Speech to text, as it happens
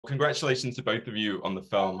Congratulations to both of you on the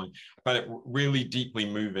film. I found it really deeply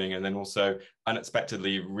moving, and then also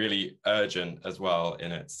unexpectedly really urgent as well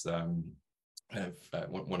in its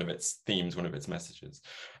one of its themes, one of its messages.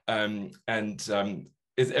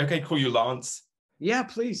 Is it okay to call you Lance? Yeah,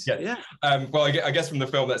 please. Yeah. Yeah. Well, I guess from the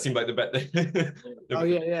film that seemed like the better. Oh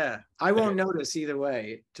yeah, yeah. I won't notice either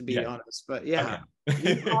way, to be Yeah. honest. But yeah, you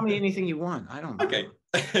Okay. call me anything you want. I don't mind. Okay.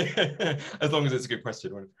 As long as it's a good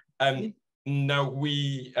question. Now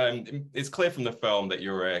it's clear from the film that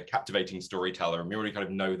you're a captivating storyteller, and we already kind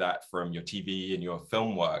of know that from your TV and your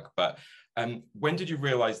film work. But when did you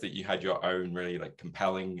realize that you had your own really like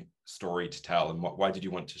compelling story to tell, and why did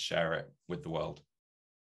you want to share it with the world?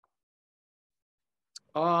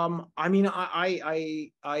 I mean,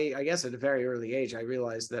 I guess at a very early age, I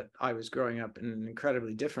realized that I was growing up in an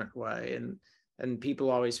incredibly different way, and people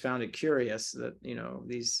always found it curious that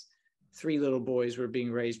these three little boys were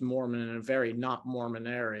being raised Mormon in a very not Mormon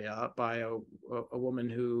area by a woman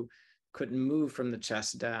who couldn't move from the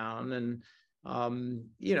chest down, and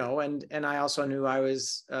and I also knew I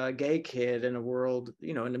was a gay kid in a world,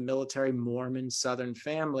 in a military Mormon Southern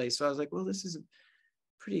family. So I was like, well, this is a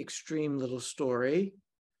pretty extreme little story.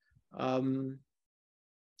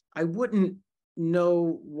 I wouldn't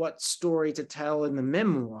know what story to tell in the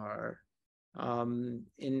memoir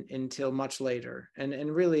until much later,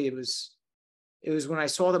 and really it was when I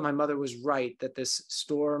saw that my mother was right, that the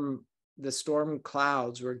storm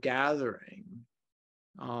clouds were gathering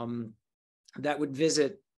that would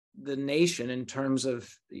visit the nation in terms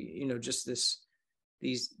of just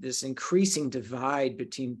this increasing divide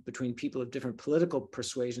between people of different political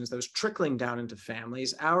persuasions that was trickling down into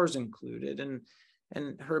families, ours included,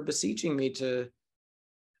 and her beseeching me to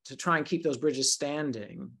try and keep those bridges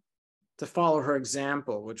standing, to follow her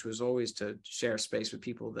example, which was always to share space with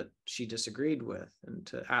people that she disagreed with, and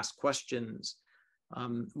to ask questions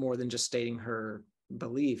more than just stating her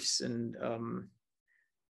beliefs. And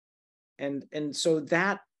so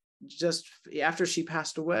that, just after she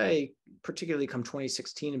passed away, particularly come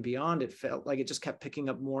 2016 and beyond, it felt like it just kept picking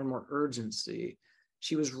up more and more urgency.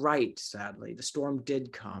 She was right, sadly. The storm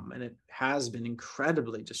did come, and it has been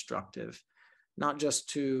incredibly destructive, not just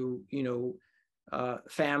to,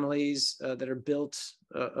 families that are built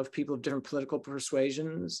of people of different political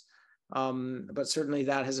persuasions, but certainly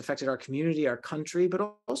that has affected our community, our country,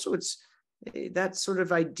 but also it's that sort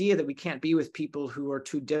of idea that we can't be with people who are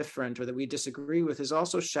too different or that we disagree with has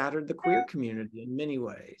also shattered the queer community in many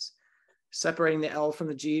ways, separating the L from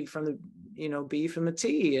the G, from the B from the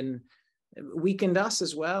T, and weakened us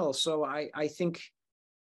as well. So I think,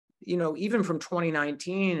 even from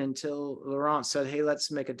 2019 until Laurent said, hey, let's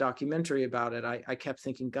make a documentary about it, I kept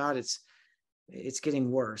thinking, God, it's getting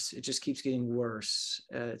worse. It just keeps getting worse.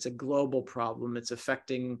 It's a global problem. It's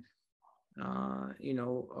affecting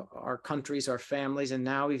our countries, our families, and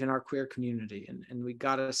now even our queer community. And we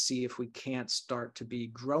got to see if we can't start to be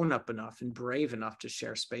grown up enough and brave enough to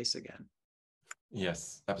share space again.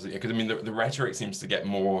 Yes, absolutely. Because I mean, the rhetoric seems to get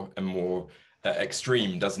more and more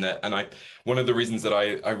extreme, doesn't it? And one of the reasons that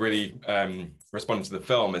I really responded to the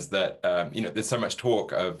film is that there's so much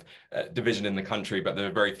talk of division in the country, but there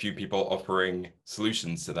are very few people offering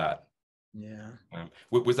solutions to that. Yeah.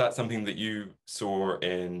 Was that something that you saw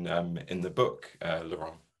in the book,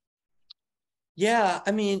 Laurent? Yeah,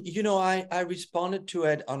 I mean, I responded to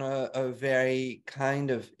it on a very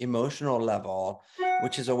kind of emotional level,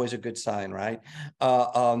 which is always a good sign, right?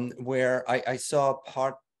 Where I saw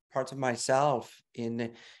parts of myself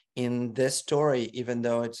in this story, even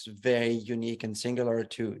though it's very unique and singular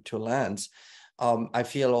to Lance. I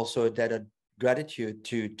feel also a debt of gratitude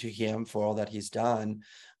to him for all that he's done,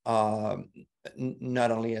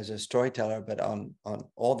 not only as a storyteller, but on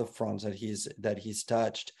all the fronts that he's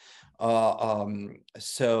touched.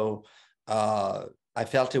 So I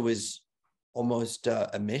felt it was almost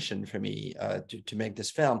a mission for me to make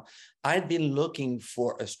this film. I'd been looking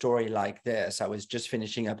for a story like this. I was just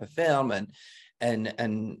finishing up a film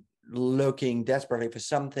and looking desperately for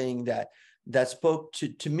something that spoke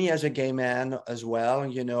to me as a gay man as well,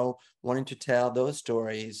 wanting to tell those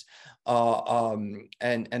stories.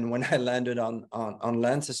 And when I landed on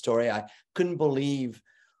Lance's story, I couldn't believe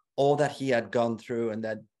all that he had gone through, and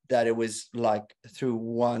that it was like through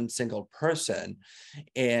one single person.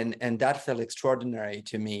 And that felt extraordinary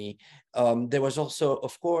to me. There was also,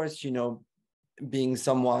 of course, being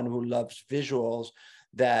someone who loves visuals,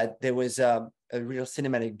 that there was a real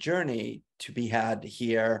cinematic journey to be had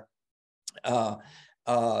here.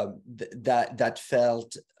 That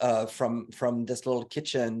felt from this little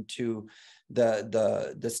kitchen to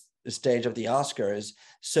the stage of the Oscars.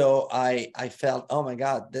 So I felt, oh my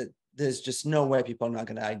God, there's just no way people are not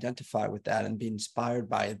going to identify with that and be inspired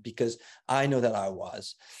by it, because I know that I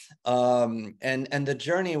was. And the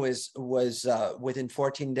journey was within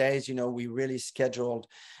 14 days, you know, we really scheduled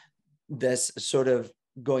this sort of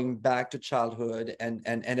going back to childhood, and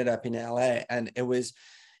ended up in LA. And it was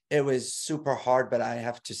super hard, but I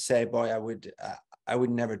have to say, boy, I would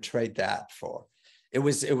never trade that for. It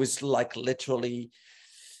was like literally,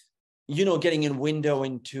 you know, getting a window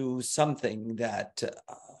into something that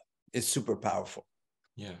is super powerful.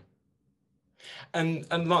 Yeah. And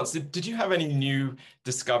Lance, did you have any new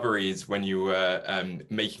discoveries when you were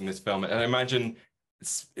making this film? And I imagine,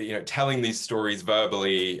 you know, telling these stories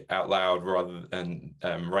verbally out loud rather than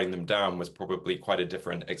writing them down was probably quite a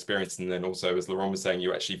different experience. And then also, as Laurent was saying,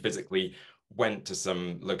 you actually physically went to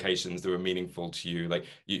some locations that were meaningful to you. Like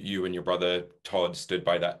you and your brother Todd stood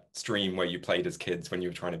by that stream where you played as kids when you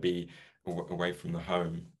were trying to be away from the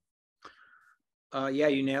home. Yeah,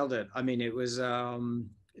 you nailed it. I mean, it was when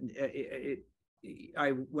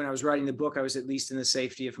I was writing the book, I was at least in the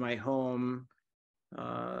safety of my home,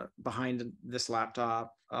 behind this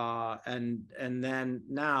laptop, and then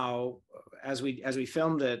now, as we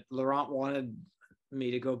filmed it, Laurent wanted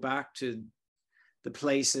me to go back to the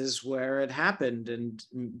places where it happened and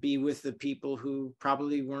be with the people who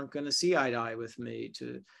probably weren't going to see eye to eye with me,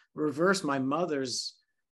 to reverse my mother's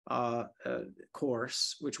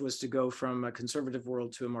course, which was to go from a conservative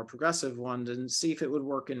world to a more progressive one, and see if it would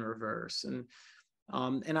work in reverse. And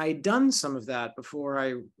I had done some of that before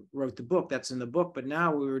I wrote the book. That's in the book, but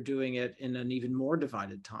now we were doing it in an even more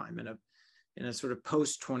divided time, in a sort of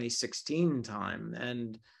post 2016 time.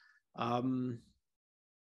 And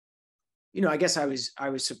you know, I guess I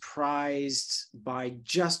was surprised by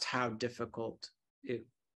just how difficult it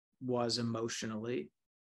was emotionally.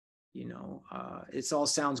 You know, it all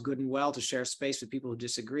sounds good and well to share space with people who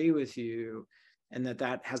disagree with you, and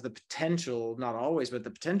that has the potential, not always, but the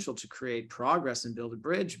potential to create progress and build a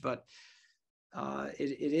bridge. But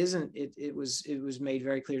it isn't. It was made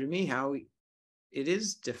very clear to me how it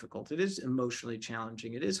is difficult. It is emotionally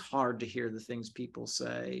challenging. It is hard to hear the things people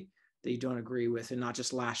say that you don't agree with, and not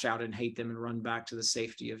just lash out and hate them and run back to the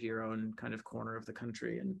safety of your own kind of corner of the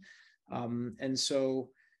country. And so,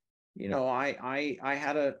 you know, I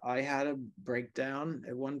had a breakdown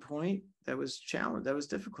at one point that was challenged, that was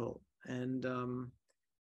difficult. And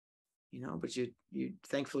you know, but you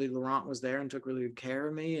thankfully Laurent was there and took really good care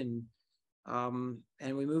of me, and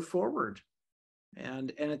we moved forward.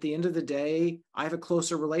 And at the end of the day, I have a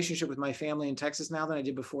closer relationship with my family in Texas now than I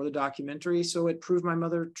did before the documentary. So it proved my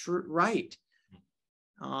mother right.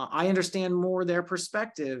 I understand more their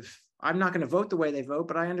perspective. I'm not going to vote the way they vote,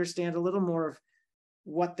 but I understand a little more of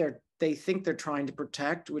what they think they're trying to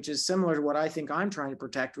protect, which is similar to what I think I'm trying to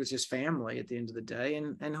protect, which is family at the end of the day.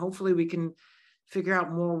 And hopefully we can figure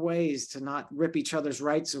out more ways to not rip each other's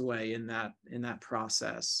rights away in that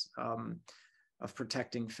process of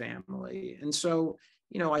protecting family. And so,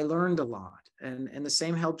 you know, I learned a lot, and the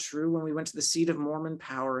same held true when we went to the seat of Mormon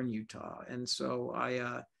power in Utah. And so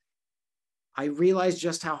I realized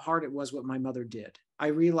just how hard it was what my mother did. I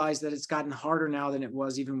realized that it's gotten harder now than it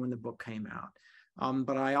was even when the book came out.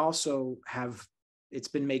 But I also it's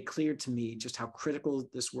been made clear to me just how critical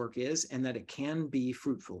this work is, and that it can be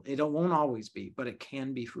fruitful. It won't always be, but it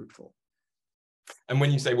can be fruitful. And when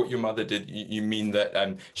you say what your mother did, you mean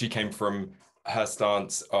that she came from her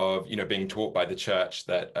stance of, you know, being taught by the church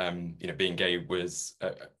that, you know, being gay was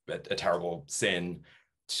a terrible sin,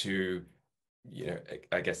 to, you know,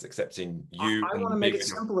 I guess accepting you. I want to make it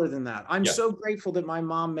simpler than that. I'm so grateful that my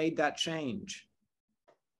mom made that change.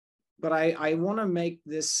 But I want to make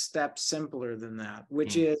this step simpler than that,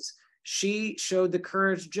 which is she showed the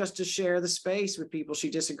courage just to share the space with people she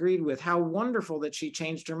disagreed with. How wonderful that she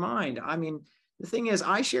changed her mind. I mean, the thing is,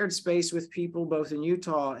 I shared space with people both in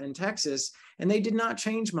Utah and Texas, and they did not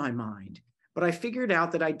change my mind. But I figured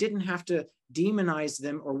out that I didn't have to demonize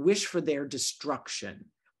them or wish for their destruction.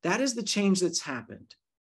 That is the change that's happened.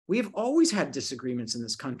 We have always had disagreements in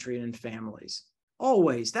this country and in families.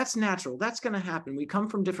 Always. That's natural. That's going to happen. We come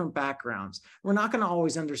from different backgrounds. We're not going to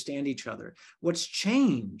always understand each other. What's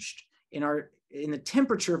changed in the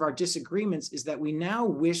temperature of our disagreements is that we now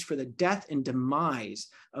wish for the death and demise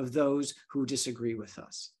of those who disagree with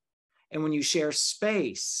us. And when you share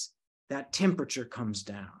space, that temperature comes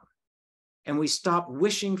down, and we stop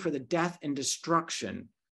wishing for the death and destruction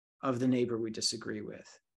of the neighbor we disagree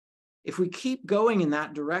with. If we keep going in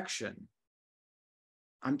that direction,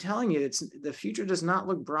 I'm telling you, the future does not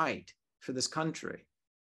look bright for this country.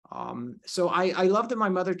 So I love that my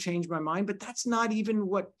mother changed my mind, but that's not even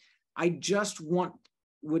what I just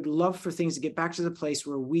would love for things to get back to the place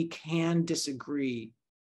where we can disagree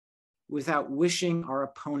without wishing our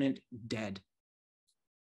opponent dead.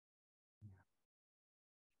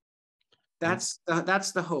 That's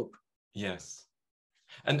the hope. Yes.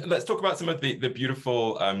 And let's talk about some of the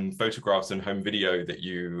beautiful photographs and home video that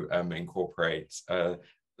you incorporate.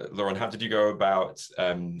 Laurent, how did you go about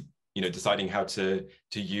deciding how to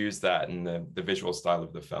use that in the visual style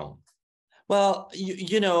of the film? Well,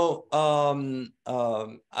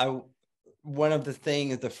 one of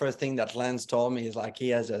the first thing that Lance told me is like he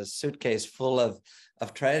has a suitcase full of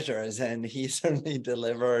treasures, and he certainly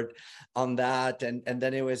delivered on that. And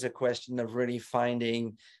then it was a question of really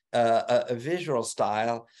finding a visual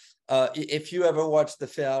style. If you ever watch the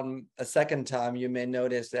film a second time, you may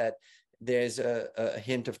notice that there's a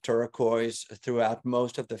hint of turquoise throughout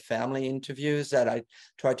most of the family interviews that I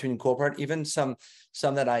try to incorporate, even some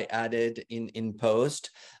that I added in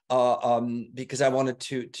post, because I wanted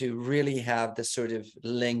to really have this sort of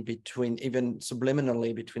link between, even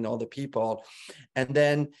subliminally, between all the people. And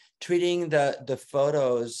then treating the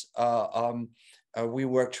photos, we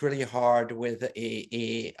worked really hard with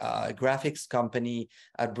a graphics company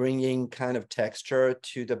at bringing kind of texture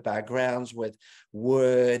to the backgrounds with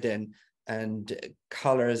wood and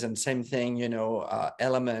colors, and same thing,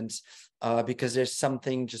 elements, because there's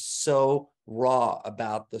something just so raw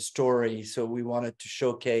about the story. So we wanted to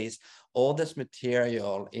showcase all this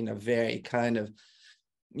material in a very kind of,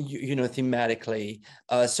 thematically.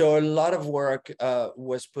 So a lot of work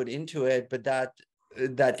was put into it, but that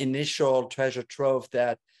initial treasure trove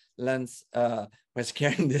that Lance was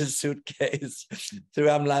carrying this suitcase through.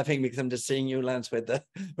 I'm laughing because I'm just seeing you, Lance, with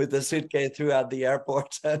the suitcase throughout the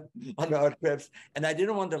airport and on our trips. And I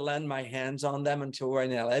didn't want to land my hands on them until we're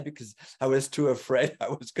in LA because I was too afraid I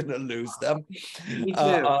was going to lose them. Me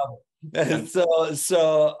too.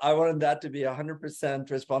 So I wanted that to be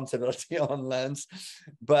 100% responsibility on Lance,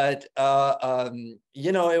 but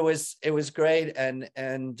it was great, and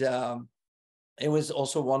it was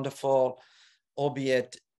also wonderful,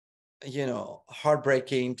 albeit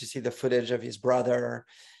heartbreaking, to see the footage of his brother,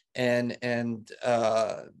 and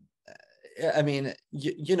I mean,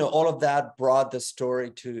 all of that brought the story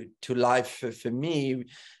to life for me,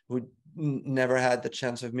 who never had the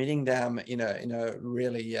chance of meeting them in a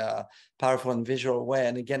really powerful and visual way.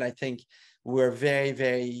 And again, I think we're very,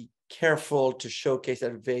 very careful to showcase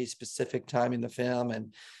at a very specific time in the film,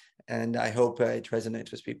 and I hope it resonates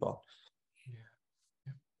with people.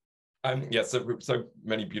 So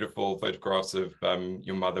many beautiful photographs of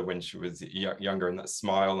your mother when she was younger, and that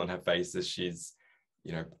smile on her face as she's,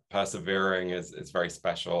 persevering is very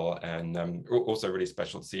special. And also really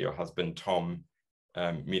special to see your husband, Tom,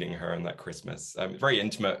 meeting her on that Christmas. Very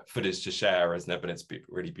intimate footage to share, isn't it? But it's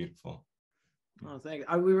really beautiful. Oh, thank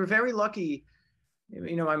you. We were very lucky.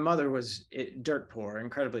 My mother was dirt poor,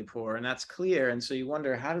 incredibly poor, and that's clear. And so you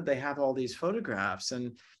wonder, how did they have all these photographs?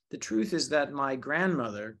 And the truth is that my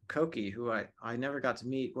grandmother, Koki, who I never got to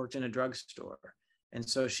meet, worked in a drugstore. And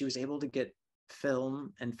so she was able to get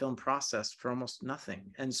film and film processed for almost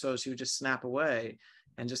nothing. And so she would just snap away,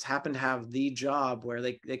 and just happened to have the job where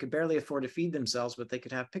they could barely afford to feed themselves, but they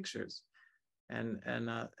could have pictures. And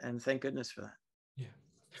thank goodness for that. Yeah.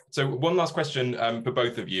 So one last question for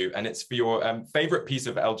both of you, and it's for your favorite piece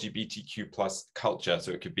of LGBTQ plus culture.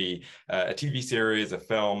 So it could be a TV series, a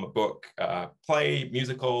film, a book, play,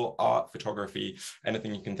 musical, art, photography,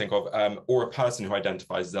 anything you can think of, or a person who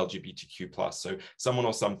identifies as LGBTQ plus. So someone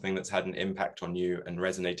or something that's had an impact on you and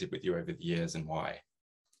resonated with you over the years, and why.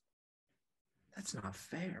 That's not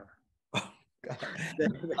fair.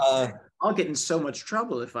 I'll get in so much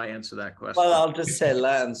trouble if I answer that question. Well, I'll just say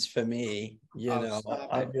Lance for me,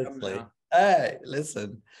 obviously. Hey,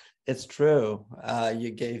 listen, it's true.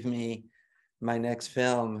 You gave me my next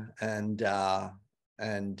film and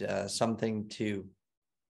something to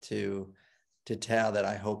tell that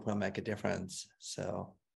I hope will make a difference.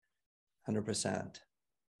 So 100%.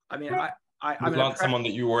 I mean, I'm not someone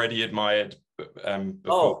that you already admired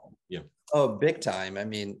before. Oh, big time. I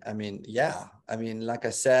mean, yeah. I mean, like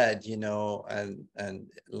I said, and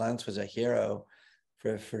Lance was a hero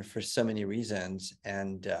for so many reasons.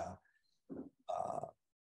 And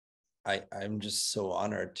I'm just so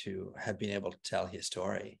honored to have been able to tell his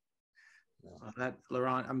story. Well,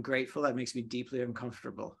 Laurent, I'm grateful. That makes me deeply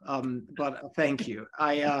uncomfortable. But thank you.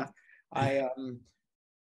 I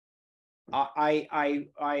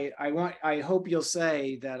hope you'll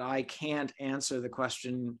say that I can't answer the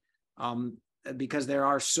question because there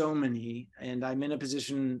are so many, and I'm in a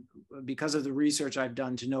position, because of the research I've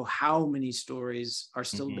done, to know how many stories are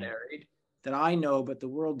still buried that I know, but the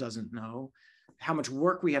world doesn't know, how much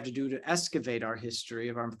work we have to do to excavate our history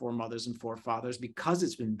of our foremothers and forefathers because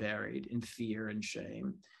it's been buried in fear and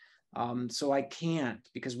shame. So I can't,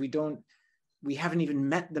 because we haven't even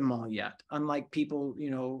met them all yet. Unlike people,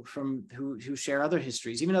 from who share other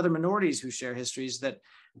histories, even other minorities who share histories that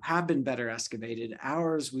have been better excavated.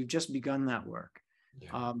 Ours, we've just begun that work.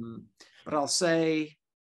 Yeah. But I'll say,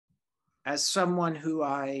 as someone who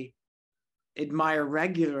I admire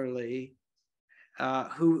regularly,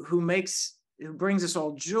 who brings us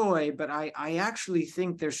all joy, but I actually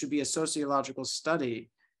think there should be a sociological study,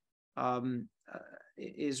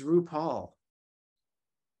 is RuPaul.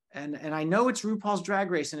 And I know it's RuPaul's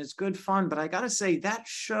Drag Race and it's good fun, but I gotta say that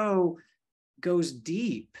show goes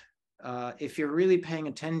deep if you're really paying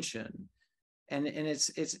attention. And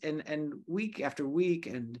it's week after week,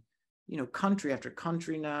 and country after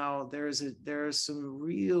country now, there's a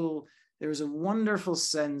wonderful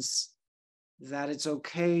sense that it's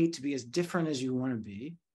okay to be as different as you want to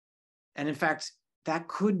be. And in fact, that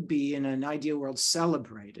could be, in an ideal world,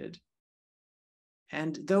 celebrated.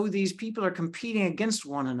 And though these people are competing against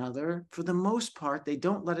one another, for the most part, they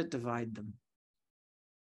don't let it divide them.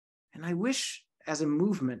 And I wish, as a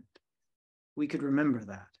movement, we could remember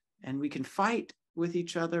that. And we can fight with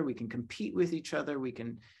each other, we can compete with each other, we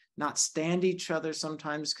can not stand each other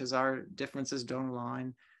sometimes because our differences don't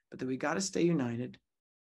align, but that we got to stay united.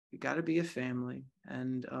 We got to be a family.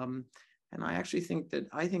 And I actually think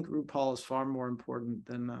RuPaul is far more important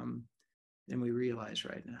than we realize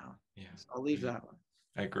right now. Yeah, so I'll leave that one.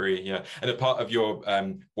 I agree. Yeah, and a part of your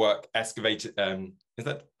work, excavated. Is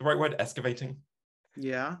that the right word? Excavating.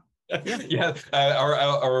 Yeah. Yeah.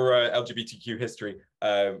 Our LGBTQ history.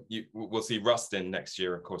 We'll see Rustin next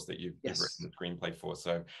year, of course, that you've written the screenplay for.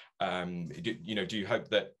 So, do you hope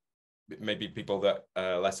that maybe people that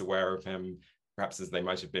are less aware of him, perhaps as they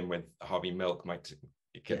might have been with Harvey Milk, might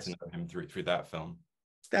get to know him through that film?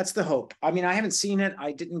 That's the hope. I mean, I haven't seen it.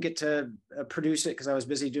 I didn't get to produce it because I was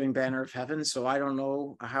busy doing Banner of Heaven, so I don't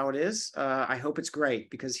know how it is. I hope it's great,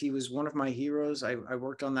 because he was one of my heroes. I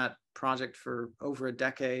worked on that project for over a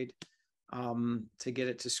decade to get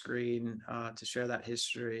it to screen, to share that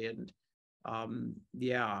history. And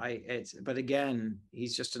but again,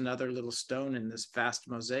 he's just another little stone in this vast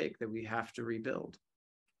mosaic that we have to rebuild.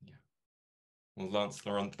 Yeah. Well, Lance,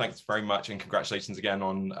 Laurent, thanks very much, and congratulations again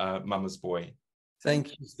on Mama's Boy. Thank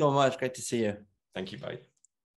you so much. Great to see you. Thank you both.